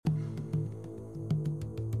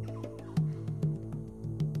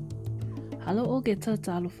Halo Olgeta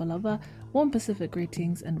Ta'alufalava, warm Pacific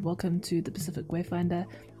greetings and welcome to the Pacific Wayfinder.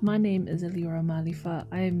 My name is Eliora Malifa.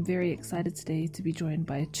 I am very excited today to be joined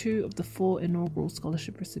by two of the four inaugural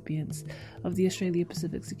scholarship recipients of the Australia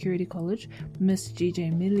Pacific Security College, Miss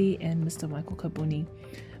GJ Milley and Mr. Michael Kabuni.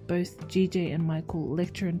 Both GJ and Michael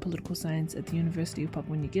lecture in political science at the University of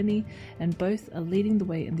Papua New Guinea, and both are leading the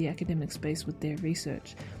way in the academic space with their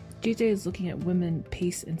research. GJ is looking at women,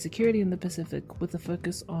 peace, and security in the Pacific with a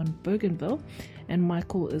focus on Bougainville, and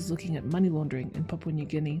Michael is looking at money laundering in Papua New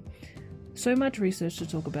Guinea. So much research to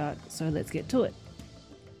talk about, so let's get to it.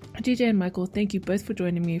 GJ and Michael, thank you both for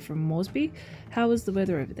joining me from Moresby. How is the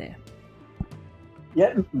weather over there?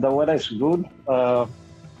 Yeah, the weather is good.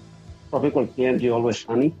 Tropical PNG, always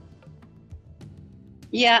sunny.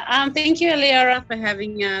 Yeah, thank you, Eliora, for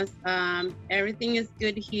having us. Everything is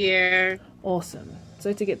good here. Awesome.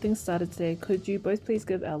 So to get things started today, could you both please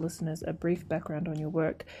give our listeners a brief background on your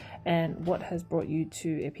work and what has brought you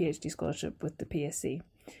to a PhD scholarship with the PSC?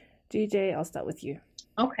 GJ, I'll start with you.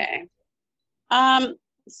 Okay.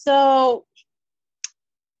 So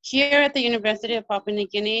here at the University of Papua New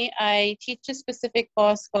Guinea, I teach a specific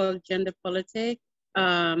course called Gender Politics,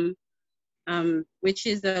 which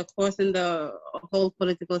is a course in the whole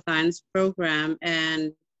political science program.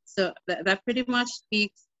 And so that pretty much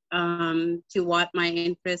speaks to what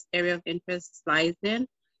my area of interest lies in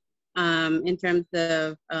terms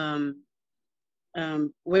of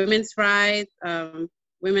women's rights,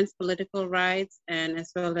 women's political rights, and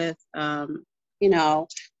as well as,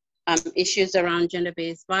 issues around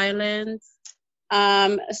gender-based violence.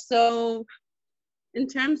 So in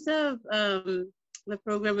terms of the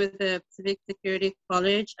program with the Pacific Security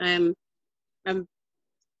College, I'm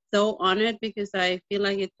so honored because I feel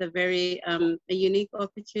like it's a very a unique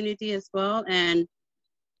opportunity as well, and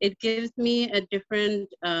it gives me a different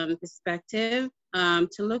perspective to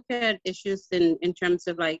look at issues in terms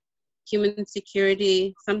of like human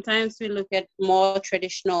security. Sometimes we look at more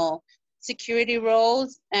traditional security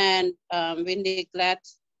roles, and we neglect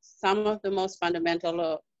some of the most fundamental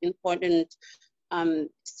or important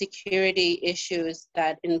security issues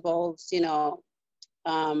that involves,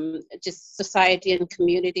 just society and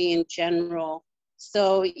community in general.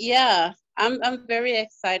 So yeah, I'm very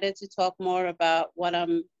excited to talk more about what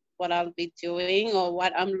I'll be doing or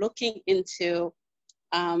what I'm looking into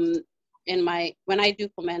when I do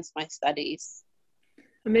commence my studies.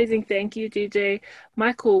 Amazing, thank you, GJ.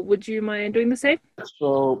 Michael, would you mind doing the same?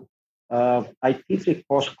 So I teach a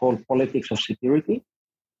course called Politics of Security.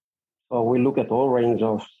 So we look at all range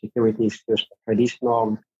of security issues,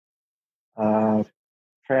 traditional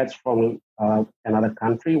threats from another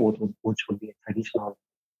country, which would be a traditional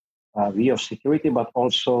view of security, but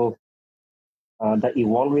also the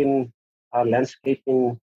evolving landscape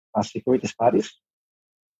in security studies,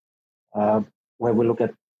 where we look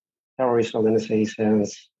at terrorist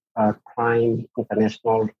organizations, crime,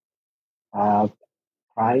 international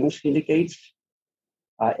crime syndicates,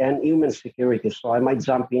 and human security. So I might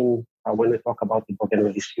jump in when we talk about the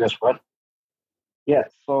Bougainville issue as well. Yeah,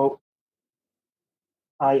 so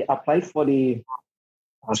I applied for the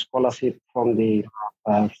scholarship from the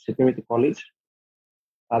Security College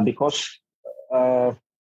because,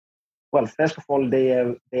 first of all, they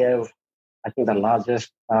have I think the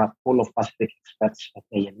largest pool of Pacific experts at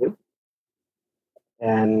ANU,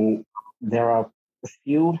 and there are a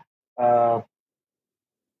few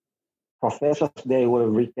professors there who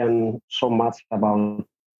have written so much about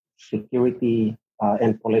security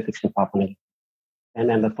and politics in Papua New Guinea. And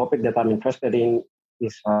then the topic that I'm interested in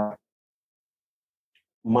is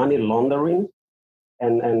money laundering,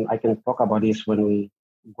 and I can talk about this when we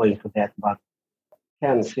go into that. But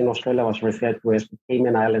Cairns in Australia was referred to as the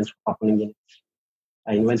Cayman Islands of Papua New Guinea,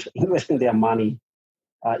 investing their money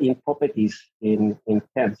in properties in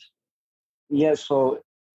Cairns. Yeah, so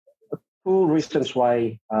two reasons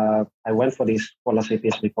why I went for this scholarship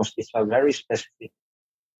is because it's a very specific.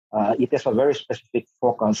 It has a very specific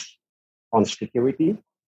focus on security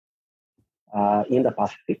in the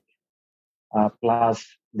Pacific. Plus,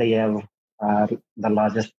 they have the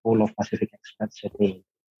largest pool of Pacific experts at ANU.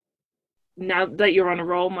 Now that you're on a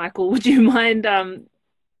roll, Michael, would you mind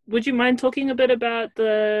talking a bit about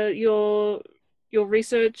your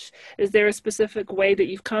research? Is there a specific way that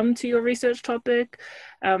you've come to your research topic,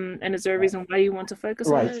 and is there a reason why you want to focus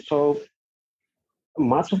on it? Right. So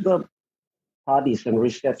much of the studies and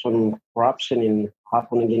research on corruption in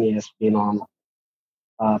Papua New Guinea has been on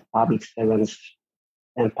public servants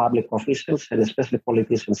and public officials, and especially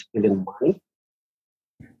politicians stealing money.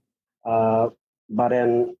 But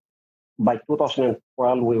then by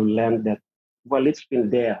 2012, we learned that, well, it's been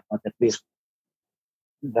there, but at least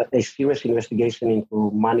that a serious investigation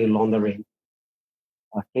into money laundering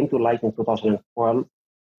came to light in 2012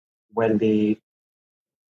 when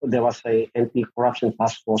there was a anti-corruption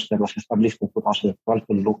task force that was established in 2012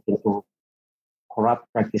 to look into corrupt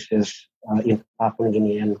practices in Papua New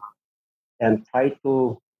Guinea and try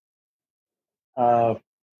to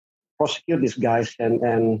prosecute these guys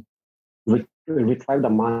and retrieve the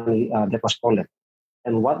money that was stolen.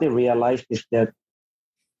 And what they realized is that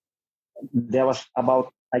there was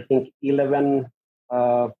about, I think, 11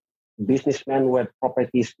 businessmen who had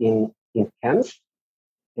properties in Cairns,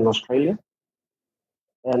 in Australia.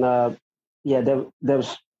 And there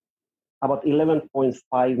was about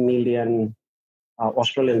 11.5 million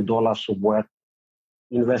Australian dollars worth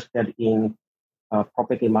invested in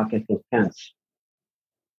property market in Cairns.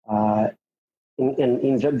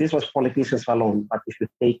 This was politicians alone, but if you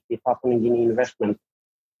take the Papua New Guinea investment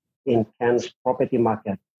in Cairns property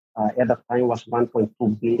market, at the time was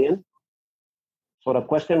 1.2 billion. So the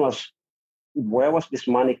question was, where was this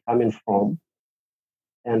money coming from?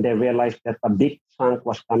 And they realized that a big chunk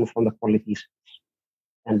was coming from the politicians.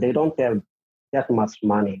 And they don't have that much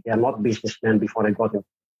money. They are not businessmen before they got in.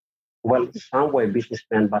 Well, some were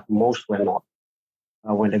businessmen, but most were not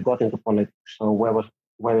when they got into politics. So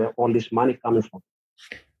where all this money coming from?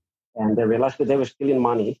 And they realized that they were stealing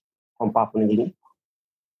money from Papua New Guinea.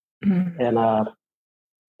 Mm-hmm.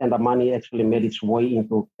 And the money actually made its way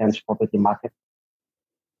into Cairns property market.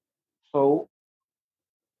 So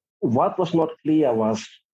what was not clear was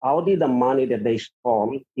how did the money that they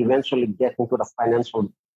stole eventually get into the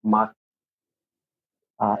financial market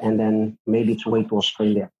and then made its way to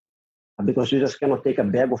Australia? Because you just cannot take a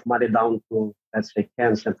bag of money down to, let's say,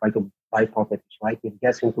 Cairns and try to buy properties, right?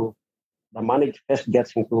 The money first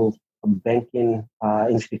gets into banking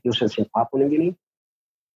institutions in Papua New Guinea,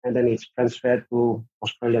 and then it's transferred to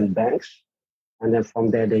Australian banks, and then from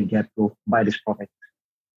there they get to buy this property.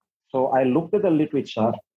 So I looked at the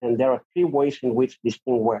literature, and there are 3 ways in which this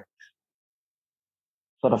thing works.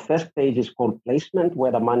 So the first stage is called placement,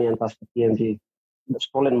 where the money enters the PNG, the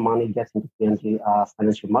stolen money gets into PNG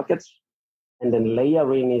financial markets. And then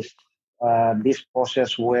layering is this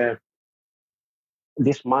process where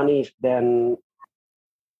this money is then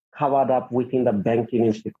covered up within the banking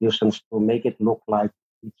institutions to make it look like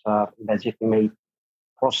it's a legitimate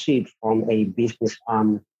proceed from a business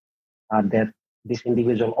arm that this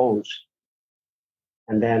individual owns.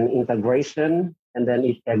 And then integration, and then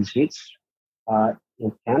it exits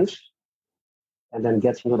in Cairns, and then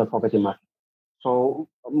gets into the property market. So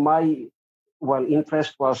my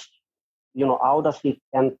interest was, how does it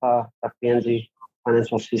enter the PNG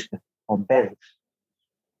financial system or banks?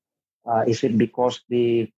 Is it because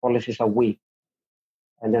the policies are weak?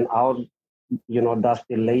 And then how, does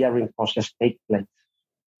the layering process take place?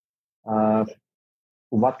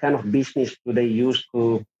 What kind of business do they use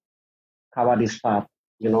to cover this up?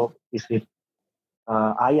 Is it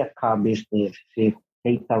hire car business? Is it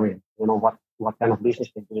catering? What kind of business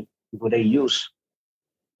do they use?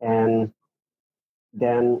 And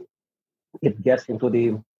then it gets into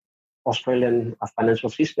the Australian financial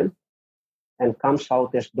system and comes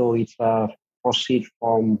out as though it's a proceed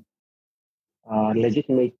from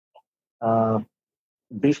legitimate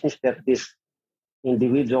business that these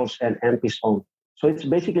individuals and MPs own. So it's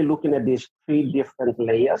basically looking at these 3 different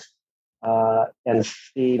layers and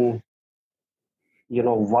seeing,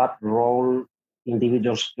 what role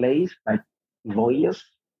individuals play, like lawyers.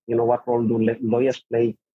 What role do lawyers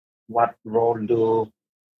play? What role do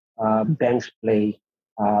banks play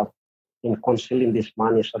in concealing this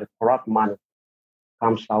money, so the corrupt money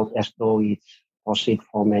comes out as though it's proceed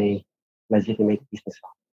from a legitimate business.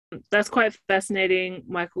 That's quite fascinating,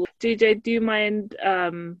 Michael. DJ, do you mind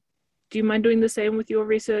doing the same with your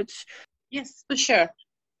research? Yes, for sure.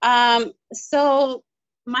 So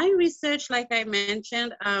my research, like I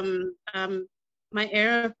mentioned, my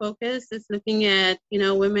area of focus is looking at,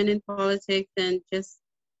 women in politics and just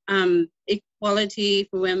equality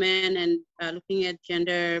for women and looking at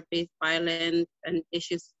gender-based violence and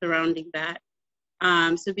issues surrounding that.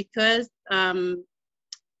 So because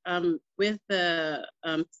with the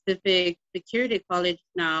Pacific Security College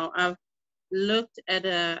now, I've looked at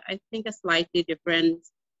a slightly different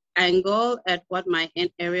angle at what my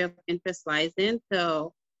area of interest lies in.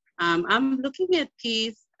 So I'm looking at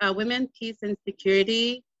peace, women, peace, and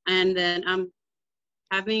security, and then I'm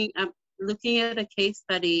looking at a case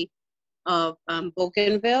study of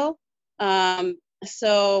Bougainville.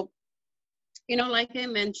 So, like I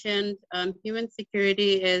mentioned, human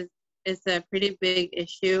security is a pretty big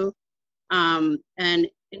issue. And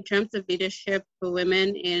in terms of leadership for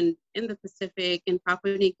women in the Pacific, in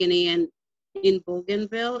Papua New Guinea, and in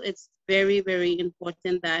Bougainville, it's very, very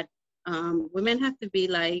important that women have to be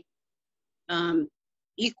like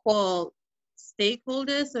equal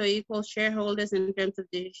stakeholders or equal shareholders in terms of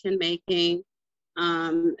decision making.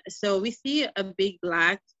 So we see a big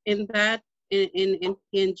lack in that in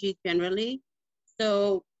PNG generally.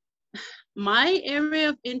 So my area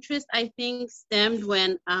of interest, I think, stemmed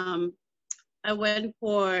when I went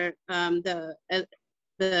for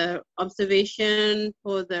the observation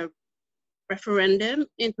for the referendum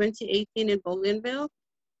in 2018 in Bougainville.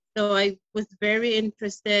 So I was very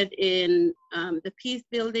interested in the peace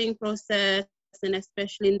building process and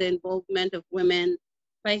especially in the involvement of women.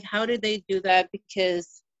 Like, how did they do that?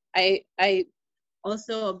 Because I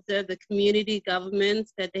also observed the community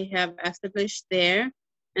governments that they have established there.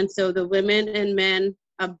 And so the women and men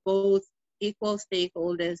are both equal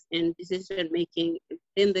stakeholders in decision making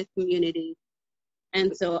in the community.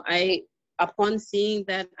 And so upon seeing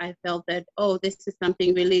that, I felt that, oh, this is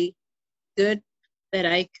something really good that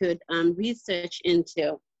I could research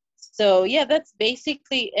into. So yeah, that's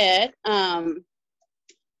basically it.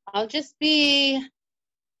 I'll just be,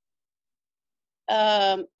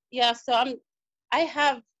 so I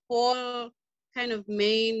have 4 kind of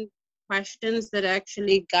main questions that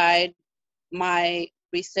actually guide my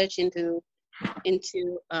research into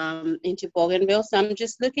Bougainville. So I'm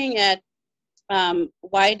just looking at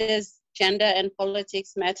why does gender and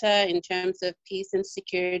politics matter in terms of peace and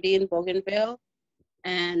security in Bougainville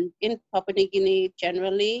and in Papua New Guinea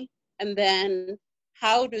generally, and then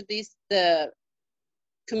how do the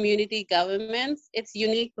community governments, it's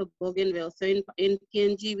unique for Bougainville. So in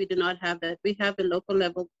PNG, we do not have that. We have the local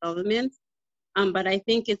level governments, but I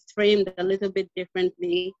think it's framed a little bit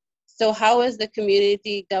differently. So how is the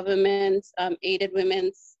community governments aided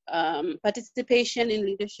women's participation in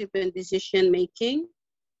leadership and decision making?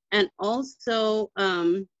 And also,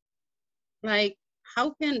 like,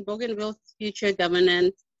 how can Bougainville's future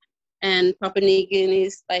governance and Papua New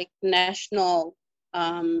Guinea's like national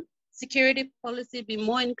security policy be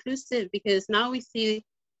more inclusive? Because now we see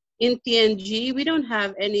in PNG, we don't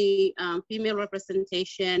have any female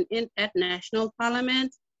representation at national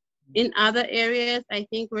parliament. In other areas, I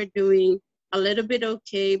think we're doing a little bit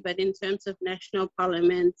okay, but in terms of national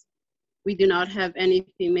parliament, we do not have any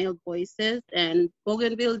female voices. And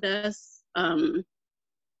Bougainville does,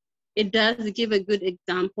 it does give a good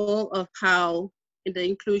example of how the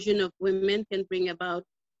inclusion of women can bring about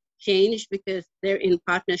change because they're in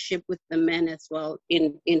partnership with the men as well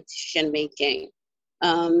in decision making.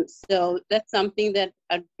 So that's something that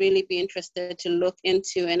I'd really be interested to look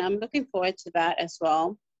into, and I'm looking forward to that as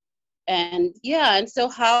well. And yeah, and so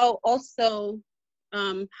how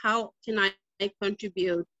can I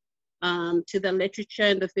contribute to the literature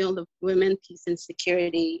in the field of women, peace, and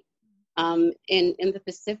security in the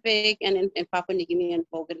Pacific and in Papua New Guinea and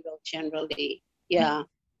Bougainville generally? Yeah.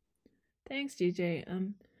 Thanks,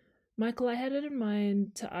 GJ. Michael, I had it in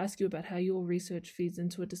mind to ask you about how your research feeds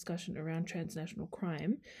into a discussion around transnational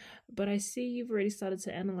crime, but I see you've already started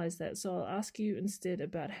to analyze that, so I'll ask you instead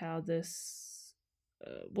about how this,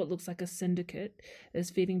 what looks like a syndicate, is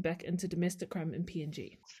feeding back into domestic crime in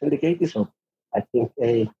PNG. Syndicate is, I think,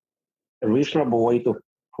 a reasonable way to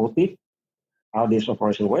put it, how this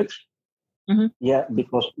operation works. Mm-hmm. Yeah,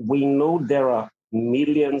 because we know there are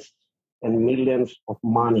millions and millions of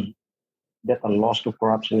money that are lost to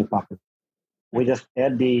corruption in Papua. We just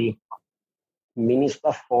had the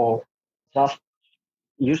Minister for Justice,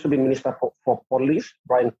 used to be Minister for Police,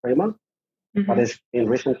 Brian Kramer, but has been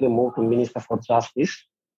recently moved to Minister for Justice.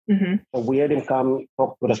 So we had him come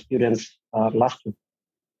talk to the students last week.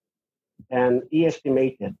 And he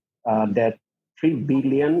estimated that 3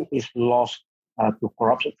 billion is lost to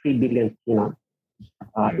corruption, 3 billion kina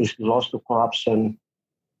is lost to corruption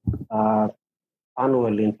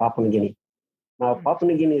annually in Papua New Guinea. Now,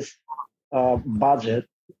 Papua New Guinea's budget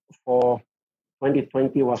for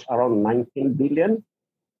 2020 was around 19 billion,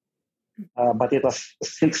 but it was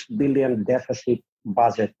 6 billion deficit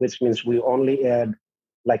budget, which means we only had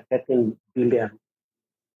like 13 billion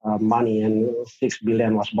money and 6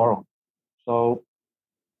 billion was borrowed. So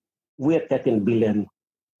we had 13 billion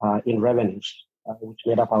in revenues, which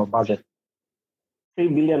made up our budget. 3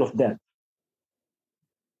 billion of that,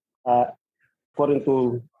 according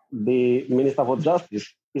to the Minister for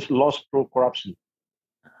Justice, is lost through corruption.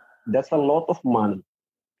 That's a lot of money.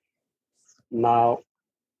 Now,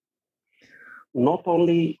 not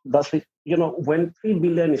only does it, when 3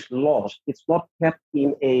 billion is lost, it's not kept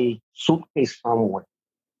in a suitcase somewhere.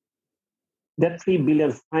 That 3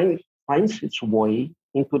 billion finds its way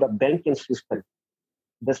into the banking system.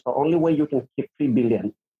 That's the only way you can keep 3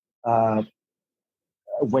 billion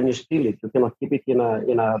when you steal it, you cannot keep it in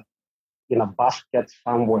a basket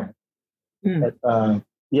somewhere.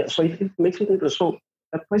 Yeah, so it makes it interesting. So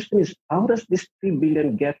the question is, how does this 3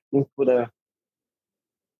 billion get into the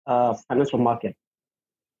financial market,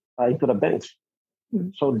 into the banks?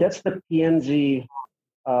 So that's the PNG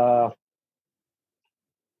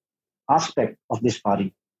aspect of this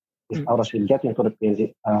study, is how does it get into the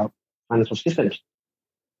PNG financial systems.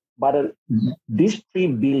 But this 3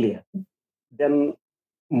 billion, then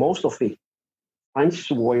most of it finds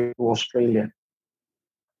its way to Australia,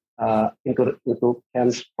 into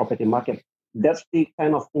Cairns property market. That's the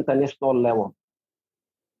kind of international level.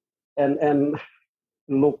 And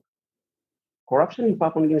look, corruption in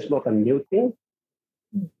Papua New Guinea is not a new thing.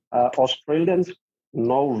 Australians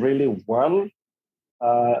know really well,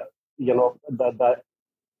 the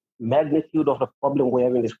magnitude of the problem we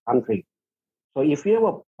have in this country. So if you have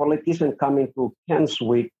a politician coming to Cairns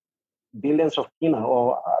with billions of kina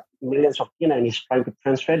or millions of kina and he's trying to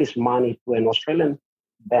transfer this money to an Australian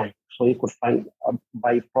bank so he could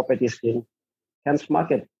buy properties in Cairns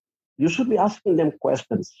market, you should be asking them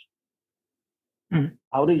questions.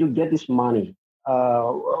 How did you get this money?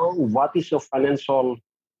 What is your financial,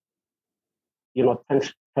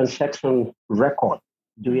 transaction record?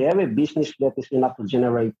 Do you have a business that is enough to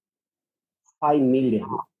generate 5 million?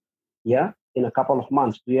 Yeah, in a couple of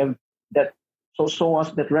months. Do you have that? So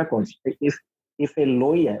what's that records? If a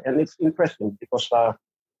lawyer, and it's interesting because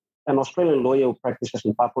an Australian lawyer who practices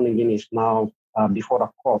in Papua New Guinea is now before the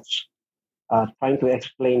courts, trying to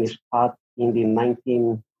explain his part in the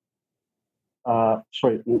I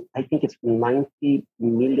think it's 90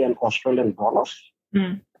 million Australian dollars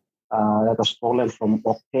that was stolen from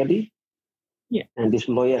Oktedi. Yeah. And this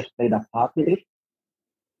lawyer has played a part in it.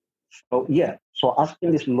 So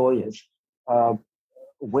asking these lawyers,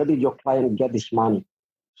 where did your client get this money?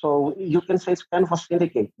 So you can say it's kind of a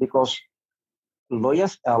syndicate because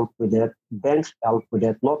lawyers help with that, banks help with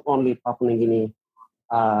that, not only Papua New Guinea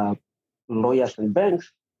lawyers and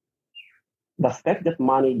banks. The fact that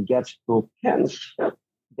money gets to Cairns,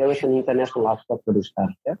 there is an international aspect to this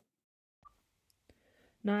study. Yeah?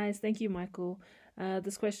 Nice. Thank you, Michael.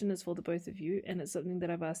 This question is for the both of you, and it's something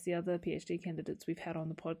that I've asked the other PhD candidates we've had on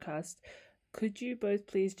the podcast. Could you both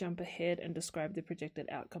please jump ahead and describe the projected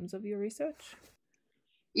outcomes of your research?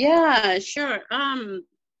 Yeah, sure.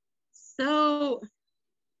 So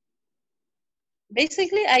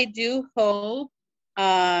basically, I do hope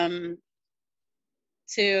for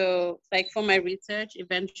my research,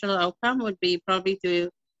 eventual outcome would be probably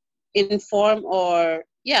to inform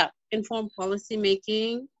policy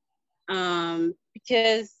making,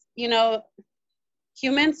 because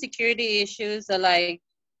human security issues are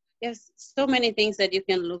there's so many things that you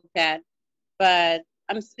can look at, but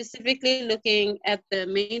I'm specifically looking at the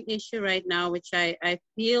main issue right now, which I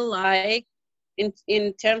feel like in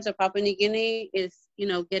terms of Papua New Guinea is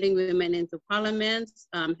getting women into parliaments,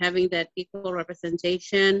 having that equal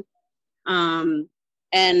representation. And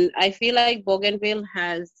I feel like Bougainville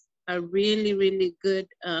has a really, really good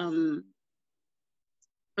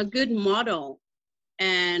model.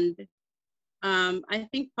 And I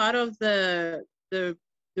think part of the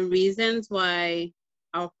reasons why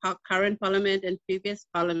our current parliament and previous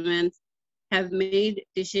parliaments have made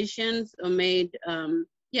decisions or made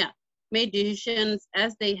decisions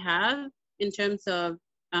as they have in terms of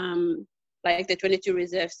the 22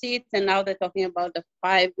 reserve seats, and now they're talking about the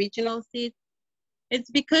 5 regional seats. It's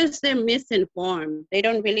because they're misinformed. They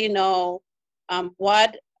don't really know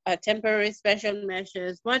what temporary special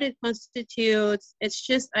measures, what it constitutes. It's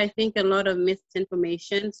just, I think, a lot of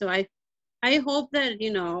misinformation. So I hope that,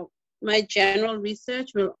 my general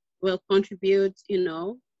research will contribute,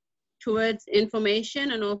 towards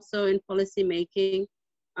information and also in policy making.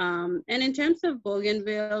 And in terms of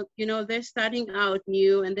Bougainville, they're starting out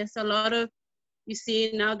new, and there's a lot of, you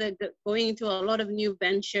see now they're going into a lot of new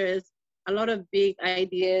ventures, a lot of big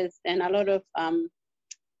ideas, and a lot of,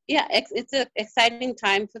 it's an exciting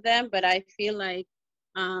time for them. But I feel like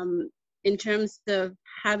in terms of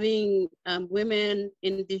having women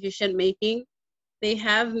in decision making, they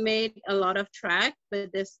have made a lot of track,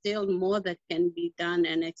 but there's still more that can be done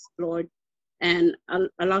and explored, and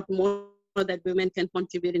a lot more that women can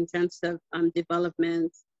contribute in terms of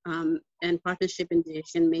development and partnership in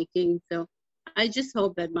decision making. So I just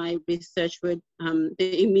hope that my research would,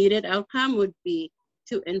 the immediate outcome would be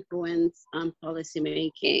to influence policy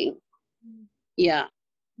making. Yeah.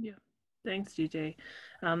 Yeah. Thanks, GJ.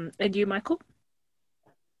 And you, Michael?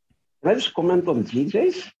 Can I just comment on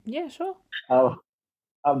GJ's? Yeah, sure.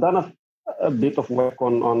 I've done a bit of work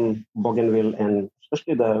on Bougainville and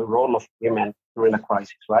especially the role of women during a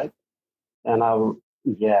crisis, right? And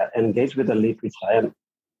engage with the literature. And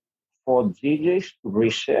for GJ's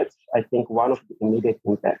research, I think one of the immediate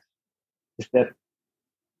impacts is that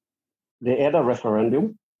they had a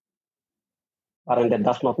referendum, but that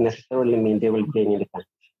does not necessarily mean they will gain independence.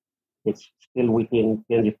 It's still within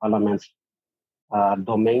PNG Parliament's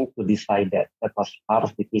domain to decide that. That was part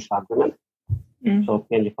of the peace agreement. So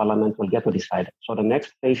PNG Parliament will get to decide it. So the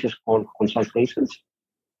next phase is called consultations.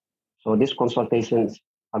 So these consultations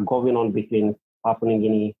are going on between Papua New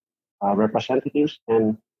Guinea representatives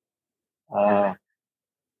and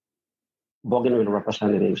Bougainville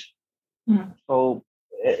representatives. So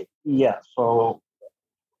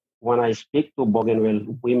when I speak to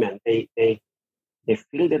Bougainville women, they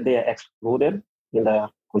feel that they are excluded in the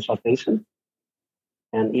consultation.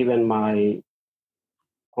 And even my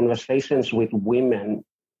conversations with women,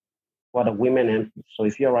 for the women MPs. So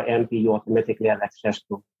if you're an MP, you automatically have access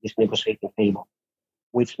to this negotiating table,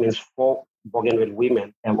 which means for Bougainville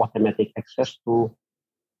women have automatic access to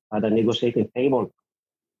the negotiating table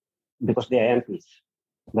because they are MPs.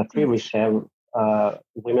 The three reserve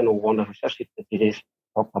women who won the research seat that it is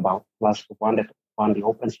talked about, plus one that won the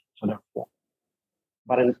open seat, so there are four.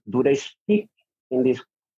 But do they speak in these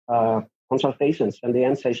consultations? And the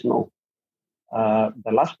answer is no.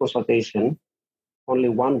 The last consultation, only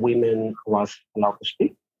one woman was allowed to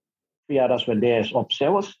speak. 3 others were there as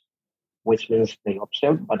observers, which means they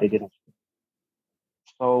observed, but they didn't speak.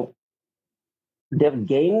 So they've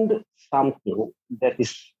gained something that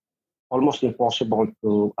is almost impossible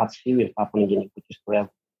to achieve in Papua New Guinea, which is to have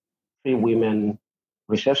 3 women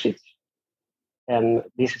research seats. And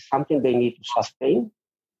this is something they need to sustain.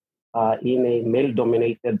 In a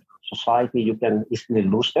male-dominated society, you can easily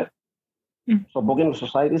lose that. So Bougainville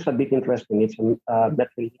society is a bit interesting. It's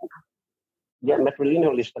matrilineal.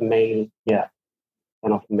 Matrilineal is the male,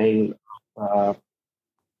 kind of male,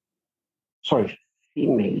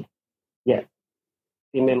 female.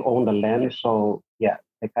 Female own the land. So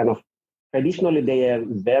they kind of, traditionally they are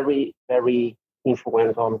very, very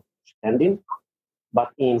influential standing,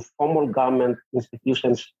 but in formal government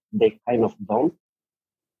institutions, they kind of don't.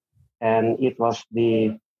 And it was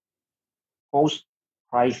the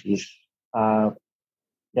post-crisis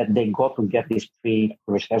that they got to get these 3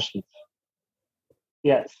 research seats.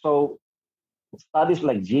 So studies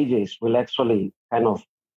like GJ's will actually kind of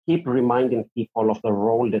keep reminding people of the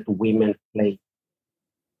role that women play.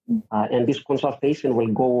 And this consultation will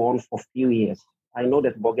go on for a few years. I know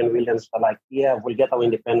that Bougainvilleans are like, we'll get our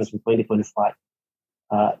independence in 2025.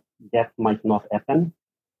 That might not happen,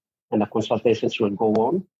 and the consultations will go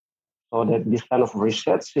on. So that this kind of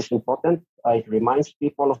research is important. It reminds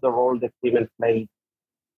people of the role that women play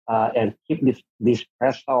and keep this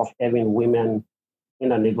pressure of having women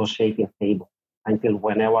in a negotiating table until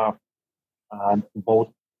whenever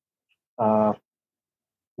both Papua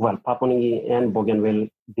New Guinea and Bougainville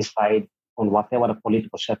decide on whatever the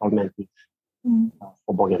political settlement is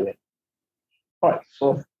for Bougainville. All right,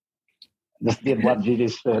 so just did what Gigi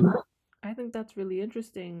said. I think that's really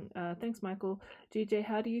interesting. Thanks, Michael. GJ,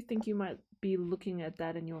 how do you think you might be looking at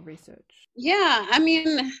that in your research? Yeah, I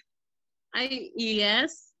mean,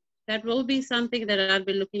 yes, that will be something that I'll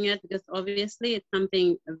be looking at because obviously it's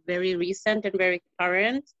something very recent and very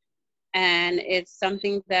current. And it's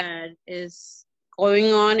something that is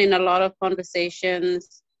going on in a lot of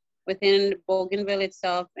conversations within Bougainville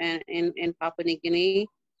itself and in Papua New Guinea.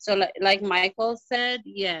 So like Michael said,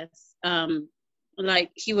 yes,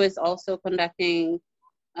 like he was also conducting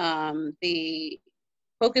the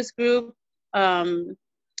focus group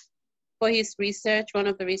for his research, one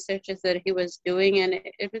of the researches that he was doing. And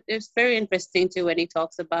it's very interesting too when he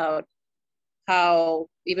talks about how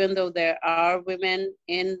even though there are women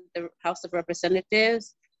in the House of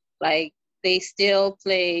Representatives, like they still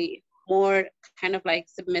play more kind of like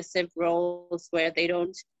submissive roles where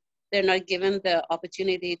they're not given the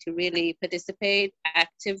opportunity to really participate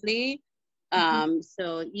actively.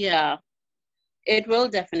 So yeah, it will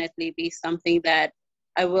definitely be something that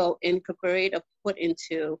I will incorporate or put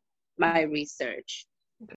into my research.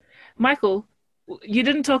 Michael, you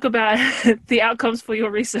didn't talk about the outcomes for your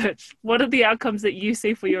research. What are the outcomes that you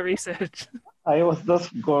see for your research? I was just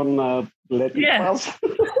gonna let it pass.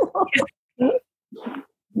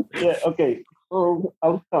 Okay. So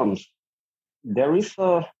outcomes. There is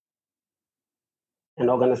an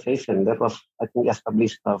organization that was, I think,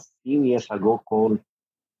 established a few years ago called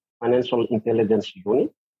Financial Intelligence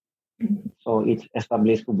Unit. So it's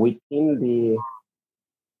established within the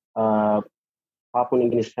Papua New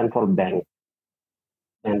Guinea Central Bank.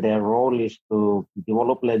 And their role is to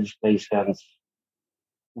develop legislations,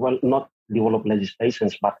 well, not develop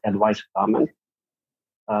legislations, but advise government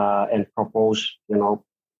and propose,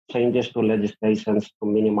 changes to legislations to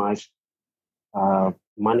minimize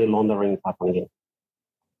money laundering in Papua New Guinea.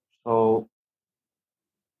 So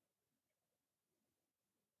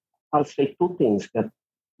I'll say two things that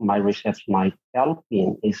my research might help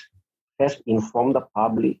in is first inform the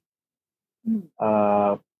public,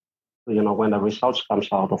 when the results comes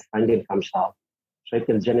out or finding comes out, so it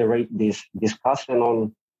can generate this discussion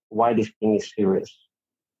on why this thing is serious.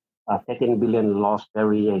 13 billion lost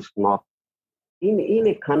every year is not in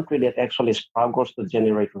a country that actually struggles to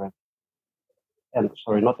generate revenue. And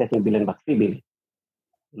sorry, not 13 billion, but 3 billion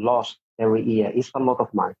lost every year is a lot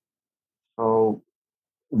of money. So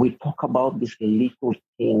we talk about these little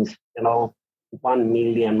things, 1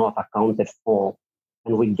 million not accounted for,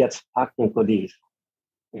 and we get stuck into this.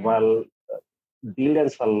 Well,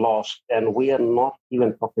 billions are lost, and we are not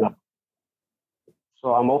even talking about it.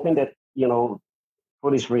 So I'm hoping that,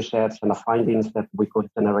 through this research and the findings that we could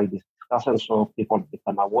generate this discussion so people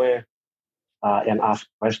become aware and ask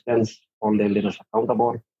questions, hold their leaders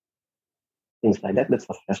accountable, things like that. That's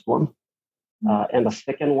the first one. And the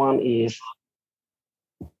second one is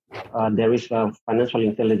there is a financial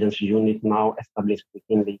intelligence unit now established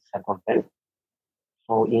within the central bank.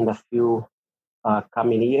 So in the few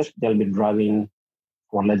coming years, they'll be driving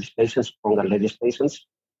for legislation, stronger legislations.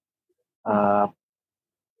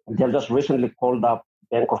 They've just recently called up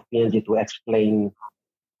Bank of PNG to explain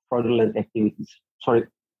fraudulent activities. Sorry,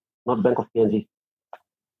 not Bank of PNG.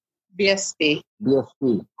 BSP.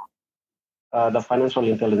 BSP. The Financial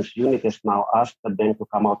Intelligence Unit has now asked the bank to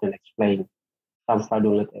come out and explain some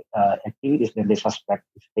fraudulent activities that they suspect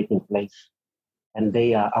is taking place, and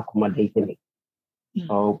they are accommodating it.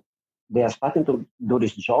 So they are starting to do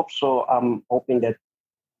this job. So I'm hoping that,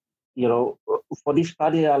 for this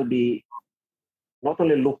study, I'll be not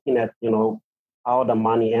only looking at, how the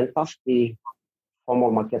money enters the formal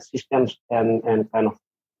market systems and kind of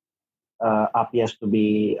appears to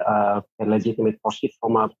be a legitimate proceed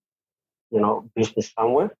from a, business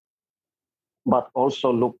somewhere, but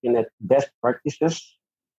also looking at best practices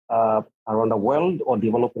around the world or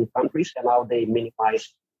developing countries and how they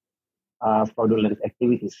minimize fraudulent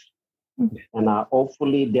activities. And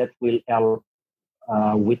hopefully that will help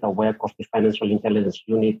with the work of the Financial Intelligence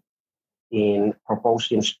Unit in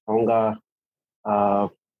proposing stronger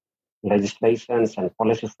legislations and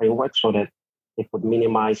policy frameworks so that they could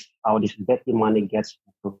minimize how this dirty money gets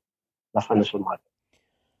into the financial market.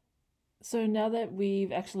 So now that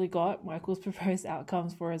we've actually got Michael's proposed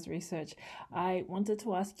outcomes for his research, I wanted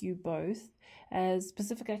to ask you both, as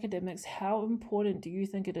Pacific academics, how important do you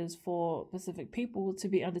think it is for Pacific people to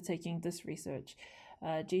be undertaking this research?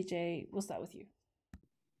 GJ, we'll start with you.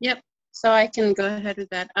 Yep, so I can go ahead with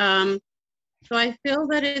that. So I feel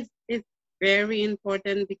that it's very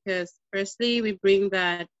important because firstly, we bring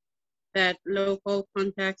that local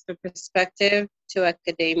context or perspective to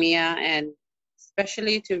academia and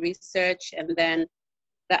especially to research, and then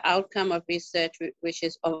the outcome of research, which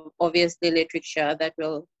is obviously literature that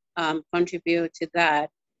will contribute to that.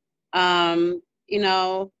 I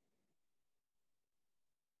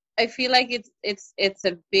feel like it's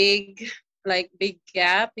a big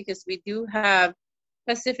gap because we do have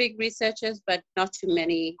Pacific researchers, but not too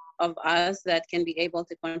many of us that can be able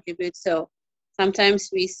to contribute. So sometimes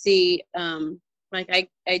we see, I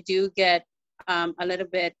do get a little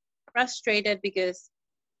bit frustrated because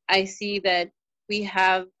I see that we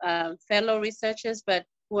have fellow researchers, but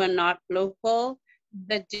who are not local,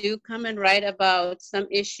 that do come and write about some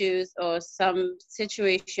issues or some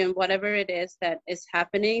situation, whatever it is that is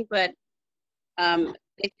happening, but they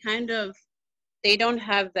don't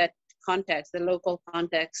have that context, the local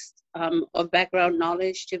context or background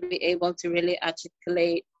knowledge to be able to really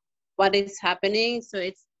articulate what is happening. So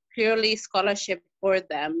it's purely scholarship for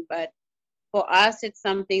them, but for us, it's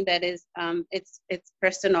something that is it's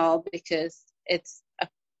personal because it's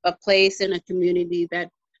a place in a community that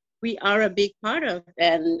we are a big part of,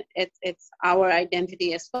 and it's our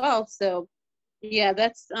identity as well. So yeah,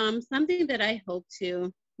 that's something that I hope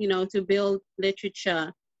to build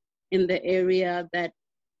literature in the area that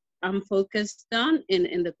I'm focused on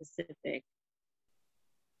in the Pacific.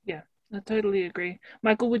 Yeah, I totally agree.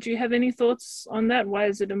 Michael, would you have any thoughts on that? Why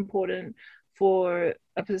is it important for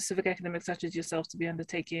a Pacific academic such as yourself to be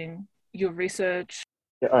undertaking your research?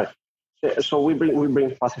 Yeah, so we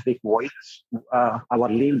bring Pacific voice, our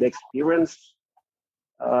lived experience.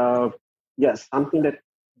 Something that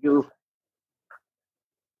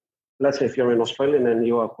let's say if you're an Australian and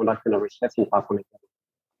you are conducting a research in Papua New Guinea,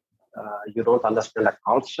 you don't understand the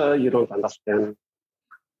culture, you don't understand,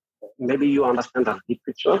 maybe you understand the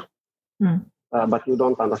literature, but you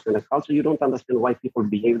don't understand the culture. You don't understand why people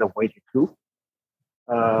behave the way they do,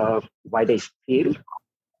 why they steal,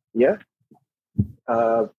 yeah,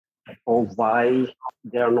 or why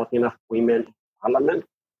there are not enough women in parliament.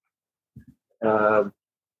 And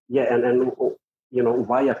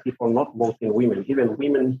why are people not voting women, even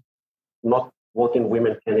women not voting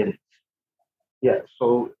women candidates? Yeah,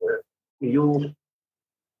 so you,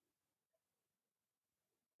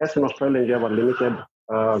 as an Australian, you have a limited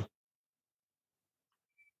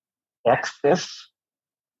access,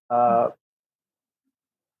 but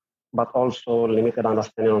also limited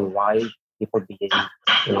understanding on why people behave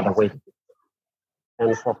the way they do.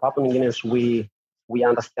 And for Papua New Guineans, we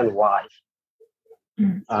understand why.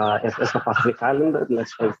 As a Pacific Islander,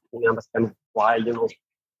 let's say we understand why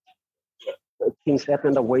things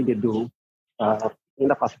happen the way they do in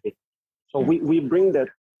the Pacific. So we bring that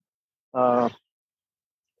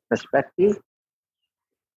perspective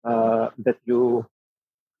that you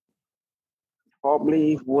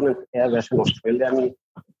probably wouldn't have as an Australian,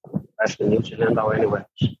 as a New Zealand, or anywhere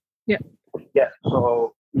else. Yeah. Yeah.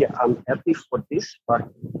 So I'm happy for this, but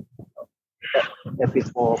happy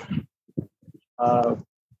for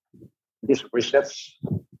this research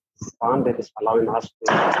fund that is allowing us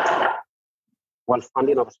to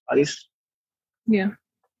funding our studies. Yeah.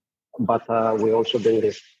 But we also bring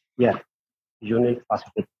this unique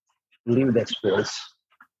Pacific lived experience.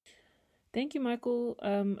 Thank you, Michael.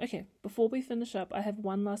 Okay, before we finish up, I have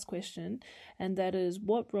one last question, and that is,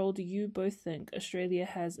 what role do you both think Australia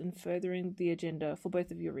has in furthering the agenda for both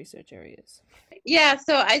of your research areas? Yeah,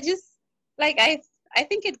 so I just, I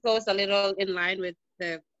think it goes a little in line with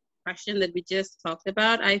the question that we just talked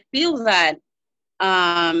about. I feel that,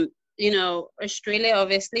 Australia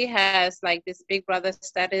obviously has this big brother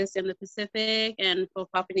status in the Pacific and for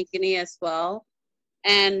Papua New Guinea as well.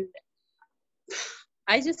 And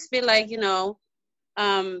I just feel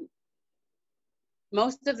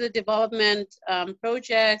most of the development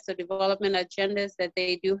projects or development agendas that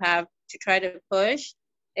they do have to try to push,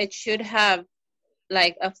 it should have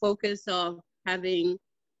a focus of having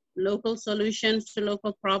local solutions to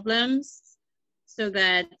local problems so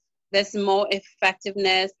that there's more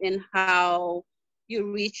effectiveness in how you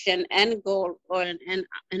reach an end goal or an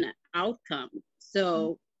outcome.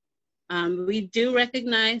 So we do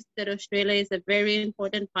recognize that Australia is a very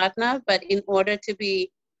important partner, but in order to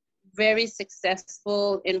be very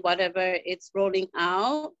successful in whatever it's rolling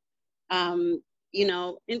out, in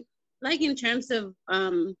terms of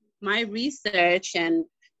my research and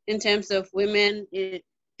in terms of women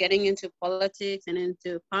getting into politics and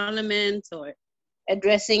into parliament or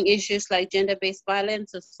addressing issues like gender-based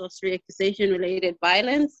violence or social accusation-related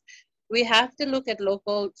violence, we have to look at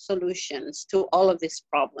local solutions to all of these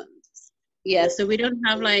problems. Yeah, so we don't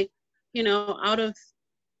have out of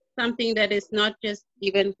something that is not just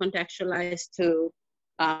even contextualized to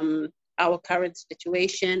our current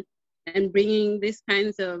situation and bringing these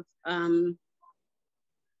kinds of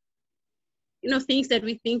things that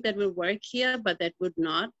we think that will work here, but that would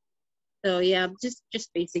not. So yeah, just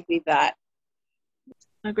basically that.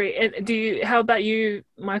 Agree. And how about you,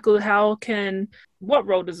 Michael? What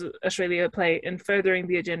role does Australia play in furthering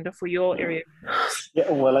the agenda for your area?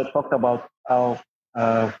 Yeah, well, I talked about how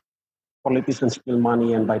politicians steal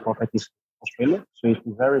money and buy properties in Australia. So it's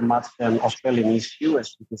very much an Australian issue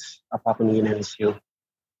as it is a Papua New Guinean issue,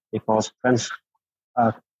 because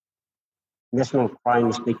national crime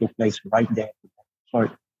is taking place right there.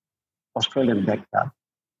 Sorry, Australian backyard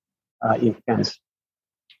in Cairns.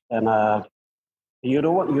 And you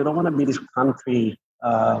don't want to be this country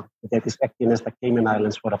that is acting as the Cayman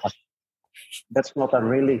Islands for the Pacific. That's not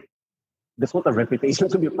a reputation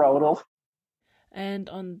to be proud of. And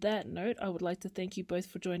on that note, I would like to thank you both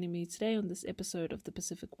for joining me today on this episode of the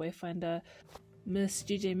Pacific Wayfinder. Miss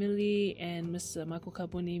GJ Millie and Mr. Michael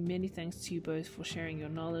Kabuni, many thanks to you both for sharing your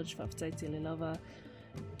knowledge.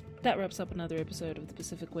 That wraps up another episode of the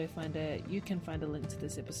Pacific Wayfinder. You can find a link to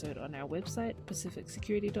this episode on our website,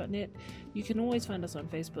 pacificsecurity.net. You can always find us on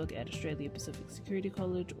Facebook at Australia Pacific Security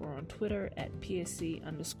College or on Twitter at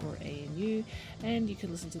PSC_ANU. And you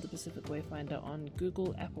can listen to the Pacific Wayfinder on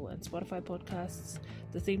Google, Apple, and Spotify podcasts.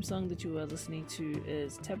 The theme song that you are listening to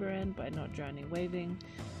is Tabaran by Not Drowning Waving.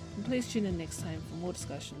 And please tune in next time for more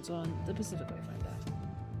discussions on the Pacific Wayfinder.